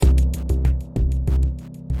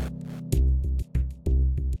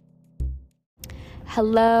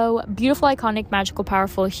Hello, beautiful, iconic, magical,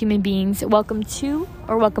 powerful human beings. Welcome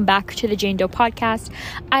back to the Jane Doe podcast.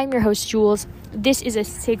 I'm your host, Jules. This is a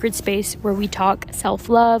sacred space where we talk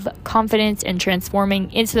self-love, confidence, and transforming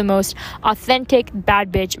into the most authentic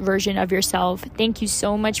bad bitch version of yourself. Thank you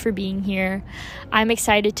so much for being here. I'm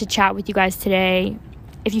excited to chat with you guys today.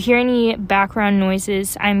 If you hear any background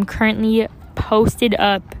noises, I'm currently posted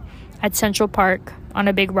up at Central Park on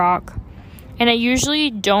a big rock. And I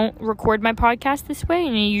usually don't record my podcast this way,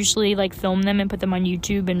 and I usually film them and put them on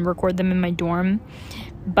YouTube and record them in my dorm.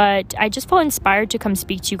 But I just felt inspired to come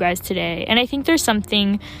speak to you guys today. And I think there's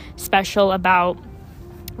something special about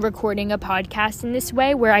recording a podcast in this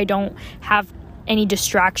way where I don't have any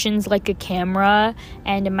distractions like a camera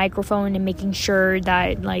and a microphone and making sure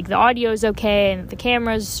that the audio is okay and the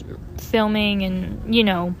camera's filming and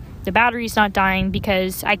the battery's not dying,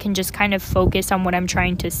 because I can just kind of focus on what I'm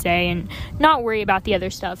trying to say and not worry about the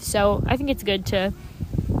other stuff. So I think it's good to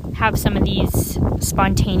have some of these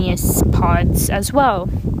spontaneous pods as well.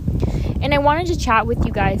 And I wanted to chat with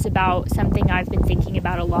you guys about something I've been thinking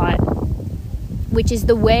about a lot, which is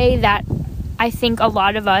the way that I think a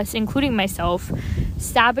lot of us, including myself,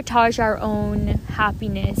 sabotage our own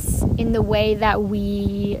happiness in the way that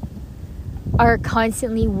we are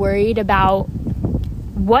constantly worried about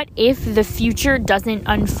what if the future doesn't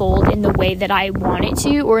unfold in the way that I want it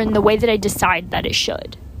to, or in the way that I decide that it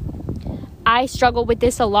should. I struggle with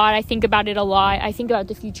this a lot. I think about it a lot. I think about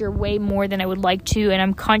the future way more than I would like to, and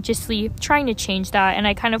I'm consciously trying to change that. And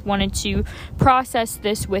I kind of wanted to process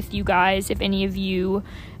this with you guys, if any of you,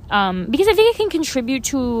 because I think it can contribute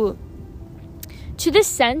to this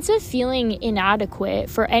sense of feeling inadequate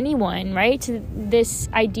for anyone, right? To this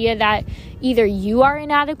idea that either you are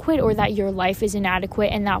inadequate or that your life is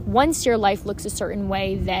inadequate, and that once your life looks a certain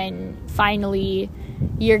way, then finally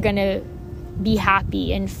you're gonna be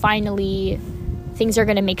happy and finally things are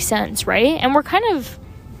gonna make sense, right? And we're kind of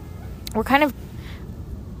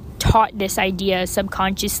taught this idea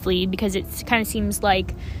subconsciously, because it kind of seems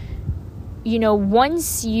like,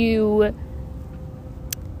 once you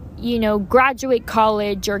graduate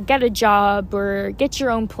college or get a job or get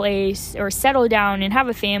your own place or settle down and have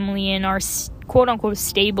a family and are quote unquote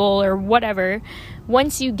stable or whatever,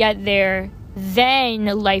 once you get there, then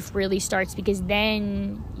life really starts, because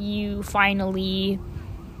then you finally,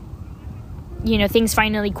 things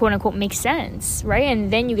finally quote unquote make sense, right?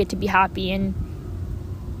 And then you get to be happy. And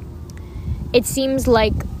it seems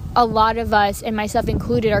like a lot of us, and myself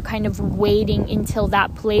included, are kind of waiting until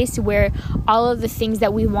that place where all of the things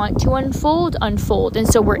that we want to unfold. And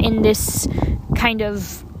so we're in this kind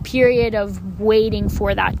of period of waiting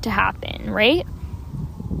for that to happen, right?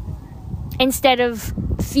 Instead of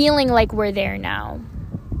feeling like we're there now.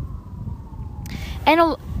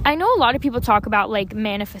 And I know a lot of people talk about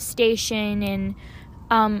manifestation, and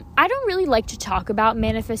I don't really like to talk about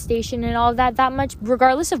manifestation and all of that much,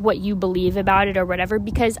 regardless of what you believe about it or whatever,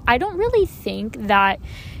 because I don't really think that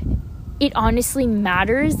it honestly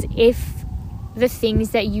matters if the things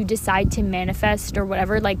that you decide to manifest or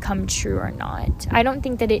whatever come true or not. I don't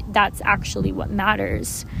think that that's actually what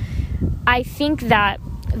matters. I think that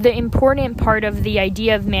the important part of the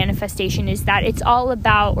idea of manifestation is that it's all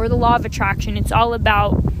about, or the law of attraction, it's all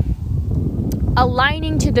about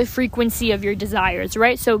aligning to the frequency of your desires,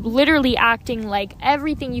 right? So literally acting like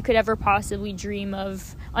everything you could ever possibly dream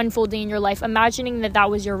of unfolding in your life, imagining that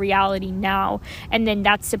was your reality now, and then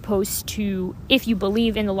that's supposed to, if you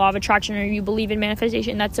believe in the law of attraction or you believe in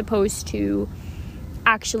manifestation, that's supposed to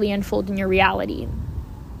actually unfold in your reality.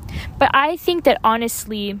 But I think that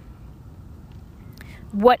honestly,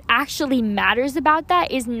 what actually matters about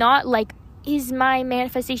that is not is my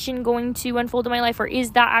manifestation going to unfold in my life, or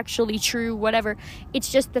is that actually true, whatever.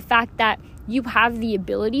 It's just the fact that you have the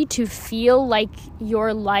ability to feel like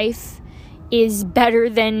your life is better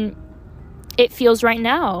than it feels right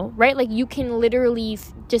now, right? You can literally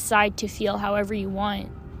decide to feel however you want.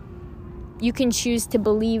 You can choose to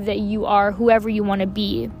believe that you are whoever you want to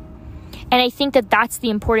be. And I think that that's the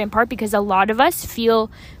important part, because a lot of us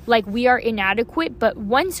feel like we are inadequate, but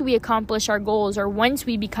once we accomplish our goals, or once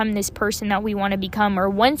we become this person that we want to become, or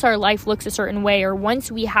once our life looks a certain way, or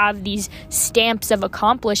once we have these stamps of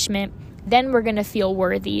accomplishment, then we're going to feel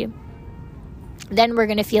worthy. Then we're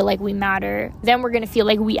going to feel like we matter. Then we're going to feel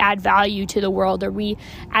like we add value to the world, or we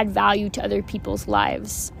add value to other people's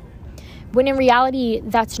lives. When in reality,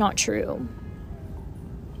 that's not true.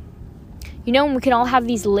 And we can all have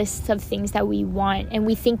these lists of things that we want, and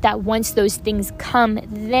we think that once those things come,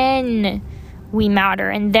 then we matter,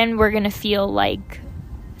 and then we're going to feel like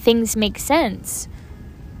things make sense.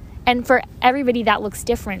 And for everybody that looks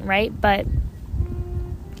different, right? But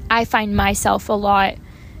I find myself a lot.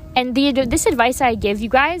 And this advice I give you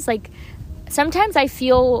guys, like, sometimes I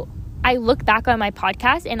look back on my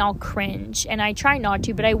podcast and I'll cringe, and I try not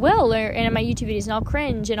to, but I will, and in my YouTube videos, and I'll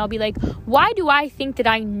cringe, and I'll be like, why do I think that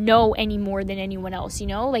I know any more than anyone else,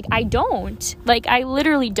 Like, I don't. Like, I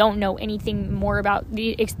literally don't know anything more about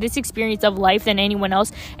this experience of life than anyone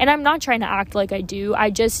else, and I'm not trying to act like I do. I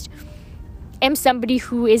just am somebody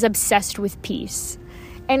who is obsessed with peace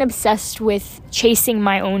and obsessed with chasing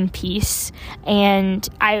my own peace, and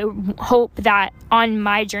I hope that on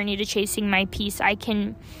my journey to chasing my peace, I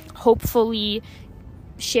can hopefully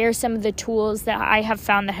share some of the tools that I have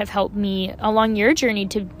found that have helped me along your journey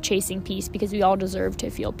to chasing peace, because we all deserve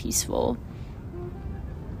to feel peaceful.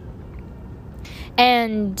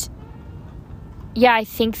 And yeah, I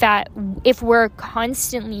think that if we're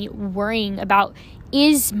constantly worrying about,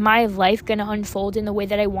 is my life going to unfold in the way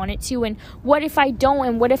that I want it to? And what if I don't?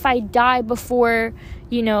 And what if I die before,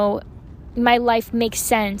 my life makes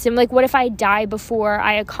sense? And like, what if I die before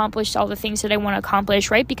I accomplish all the things that I want to accomplish,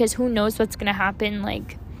 right? Because who knows what's going to happen?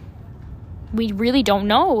 Like, we really don't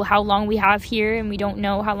know how long we have here, and we don't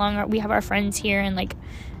know how long we have our friends here, and like,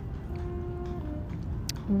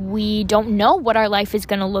 we don't know what our life is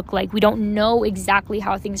going to look like. We don't know exactly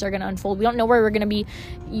how things are going to unfold. We don't know where we're going to be,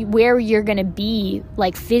 where you're going to be,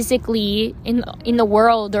 like, physically in the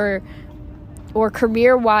world, or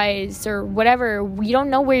career-wise, or whatever. We don't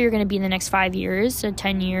know where you're going to be in the next 5 years or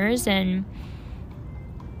 10 years. And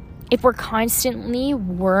if we're constantly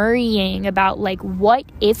worrying about, like, what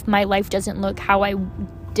if my life doesn't look how I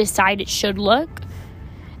decide it should look,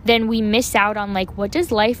 then we miss out on, like, what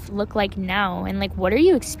does life look like now? And, like, what are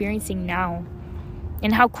you experiencing now?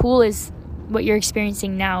 And how cool is what you're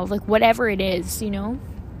experiencing now? Like, whatever it is,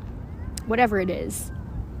 whatever it is.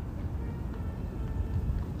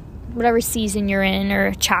 Whatever season you're in,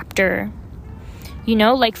 or chapter,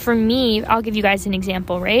 like, for me, I'll give you guys an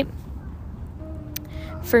example, right?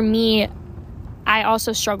 For me, I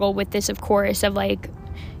also struggle with this, of course, of, like,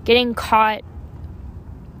 getting caught,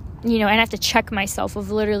 and I have to check myself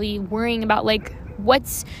of literally worrying about, like,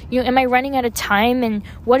 what's, am I running out of time? And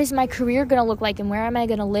what is my career going to look like? And where am I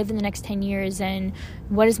going to live in the next 10 years? And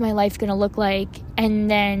what is my life going to look like?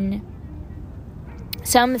 And then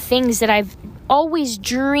some things that I've always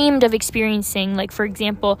dreamed of experiencing, like, for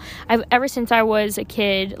example, ever since I was a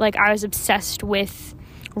kid, like, I was obsessed with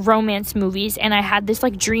romance movies, and I had this,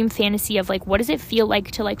 like, dream fantasy of, like, what does it feel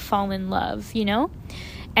like to, like, fall in love,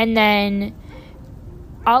 And then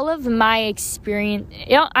all of my experience,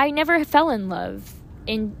 I never fell in love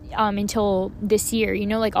until this year,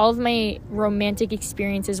 like, all of my romantic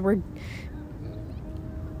experiences were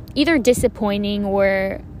either disappointing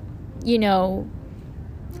or,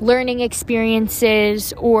 learning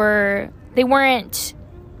experiences, or it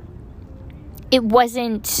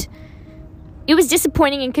was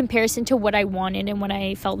disappointing in comparison to what I wanted and what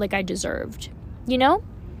I felt like I deserved,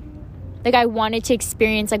 Like, I wanted to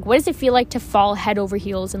experience, like, what does it feel like to fall head over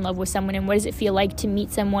heels in love with someone? And what does it feel like to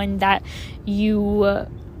meet someone that you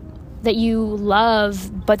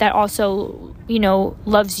love, but that also,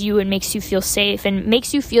 loves you and makes you feel safe and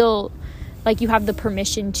makes you feel like you have the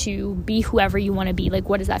permission to be whoever you want to be? Like,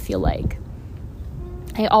 what does that feel like?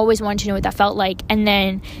 I always wanted to know what that felt like. And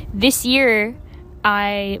then this year,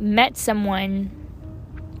 I met someone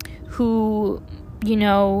who,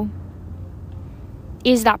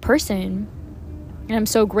 is that person, and I'm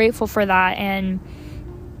so grateful for that. And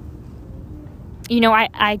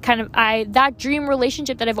I that dream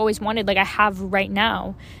relationship that I've always wanted, like, I have right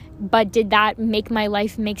now. But did that make my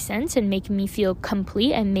life make sense and make me feel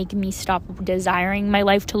complete and make me stop desiring my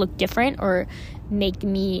life to look different, or make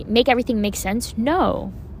everything make sense?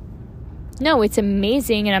 No, it's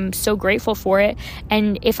amazing, and I'm so grateful for it.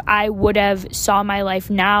 And if I would have saw my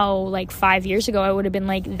life now, like 5 years ago, I would have been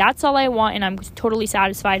like, that's all I want, and I'm totally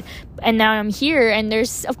satisfied. And now I'm here, and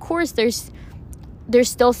there's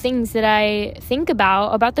still things that I think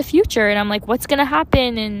about the future, and I'm like, what's gonna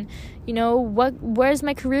happen? And where's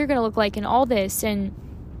my career gonna look like, and all this. And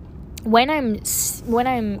when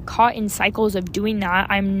I'm caught in cycles of doing that,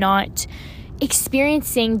 I'm not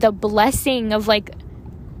experiencing the blessing of, like,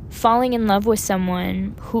 falling in love with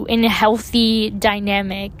someone who in a healthy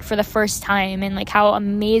dynamic for the first time, and, like, how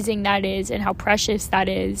amazing that is and how precious that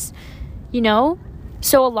is,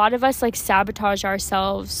 So a lot of us, like, sabotage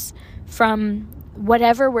ourselves from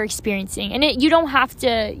whatever we're experiencing. And you don't have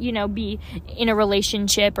to, be in a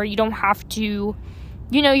relationship, or you don't have to,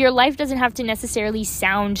 your life doesn't have to necessarily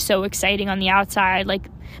sound so exciting on the outside. Like,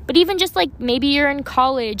 but even just, like, maybe you're in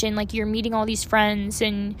college and, like, you're meeting all these friends,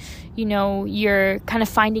 and, you're kind of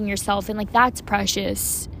finding yourself, and, like, that's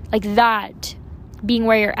precious. Like, that being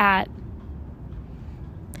where you're at.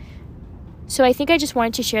 So I think I just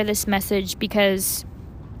wanted to share this message because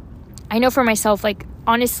I know for myself, like,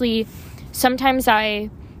 honestly, sometimes I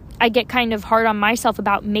get kind of hard on myself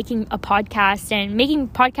about making a podcast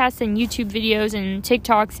and YouTube videos and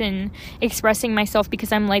TikToks and expressing myself,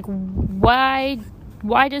 because I'm like, why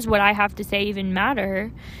does what I have to say even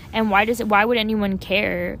matter? And why would anyone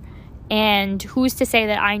care? And who's to say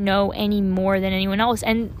that I know any more than anyone else?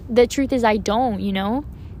 And the truth is I don't,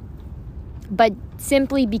 but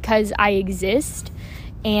simply because I exist,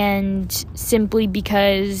 and simply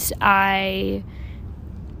because I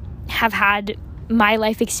have had my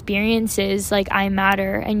life experiences, like, I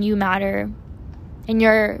matter and you matter, and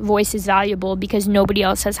your voice is valuable because nobody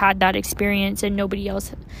else has had that experience and nobody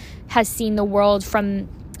else has seen the world from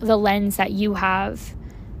the lens that you have.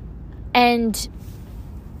 And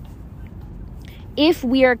if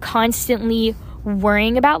we are constantly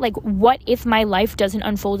worrying about, like, what if my life doesn't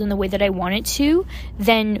unfold in the way that I want it to,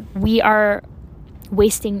 then we are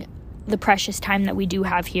wasting the precious time that we do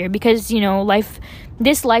have here, because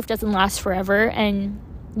this life doesn't last forever, and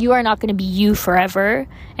you are not going to be you forever,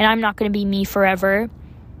 and I'm not going to be me forever.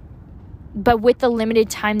 But with the limited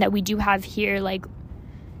time that we do have here, like,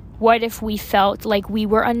 what if we felt like we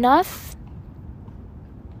were enough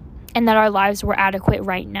and that our lives were adequate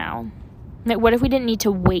right now? Like, what if we didn't need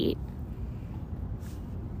to wait?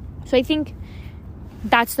 So I think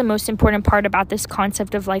that's the most important part about this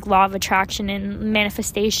concept of, like, law of attraction and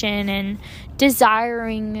manifestation and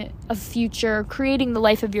desiring a future, creating the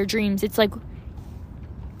life of your dreams. It's like,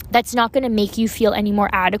 that's not going to make you feel any more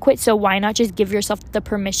adequate. So why not just give yourself the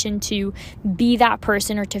permission to be that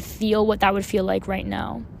person, or to feel what that would feel like right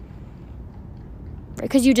now?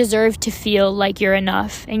 Because you deserve to feel like you're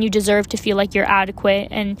enough, and you deserve to feel like you're adequate,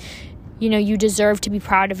 and you deserve to be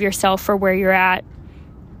proud of yourself for where you're at.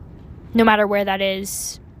 No matter where that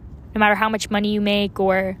is, no matter how much money you make,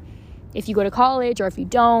 or if you go to college, or if you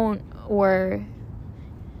don't, or,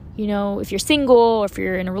 if you're single, or if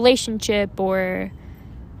you're in a relationship, or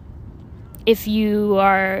if you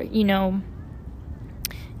are,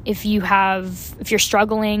 if you're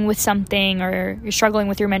struggling with something, or you're struggling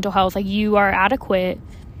with your mental health, like, you are adequate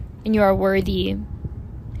and you are worthy,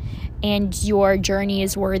 and your journey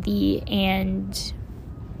is worthy, and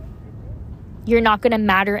you're not going to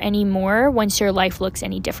matter anymore once your life looks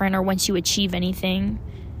any different, or once you achieve anything.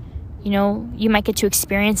 You might get to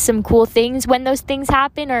experience some cool things when those things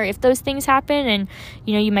happen, or if those things happen, and,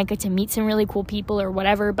 you might get to meet some really cool people or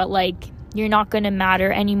whatever, but, like, you're not going to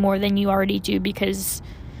matter any more than you already do, because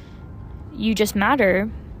you just matter.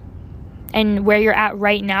 And where you're at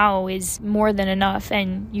right now is more than enough,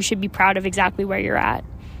 and you should be proud of exactly where you're at.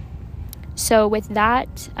 So with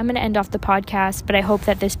that, I'm going to end off the podcast, but I hope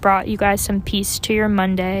that this brought you guys some peace to your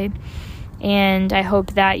Monday. And I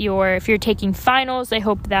hope that if you're taking finals, I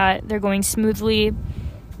hope that they're going smoothly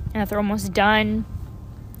and that they're almost done,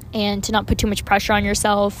 and to not put too much pressure on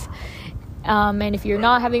yourself. And if you're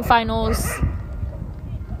not having finals,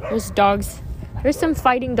 there's dogs. There's some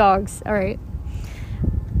fighting dogs. All right.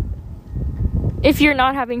 If you're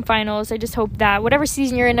not having finals, I just hope that whatever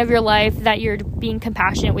season you're in of your life, that you're being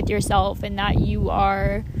compassionate with yourself, and that you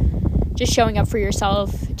are just showing up for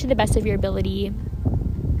yourself to the best of your ability.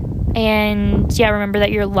 And remember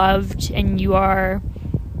that you're loved, and you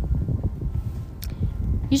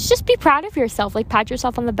should just be proud of yourself. Like, pat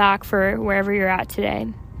yourself on the back for wherever you're at today,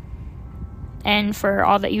 and for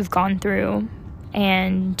all that you've gone through,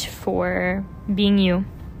 and for being you.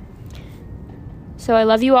 So I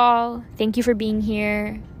love you all. Thank you for being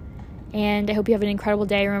here. And I hope you have an incredible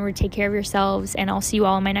day. Remember to take care of yourselves. And I'll see you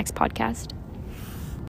all in my next podcast.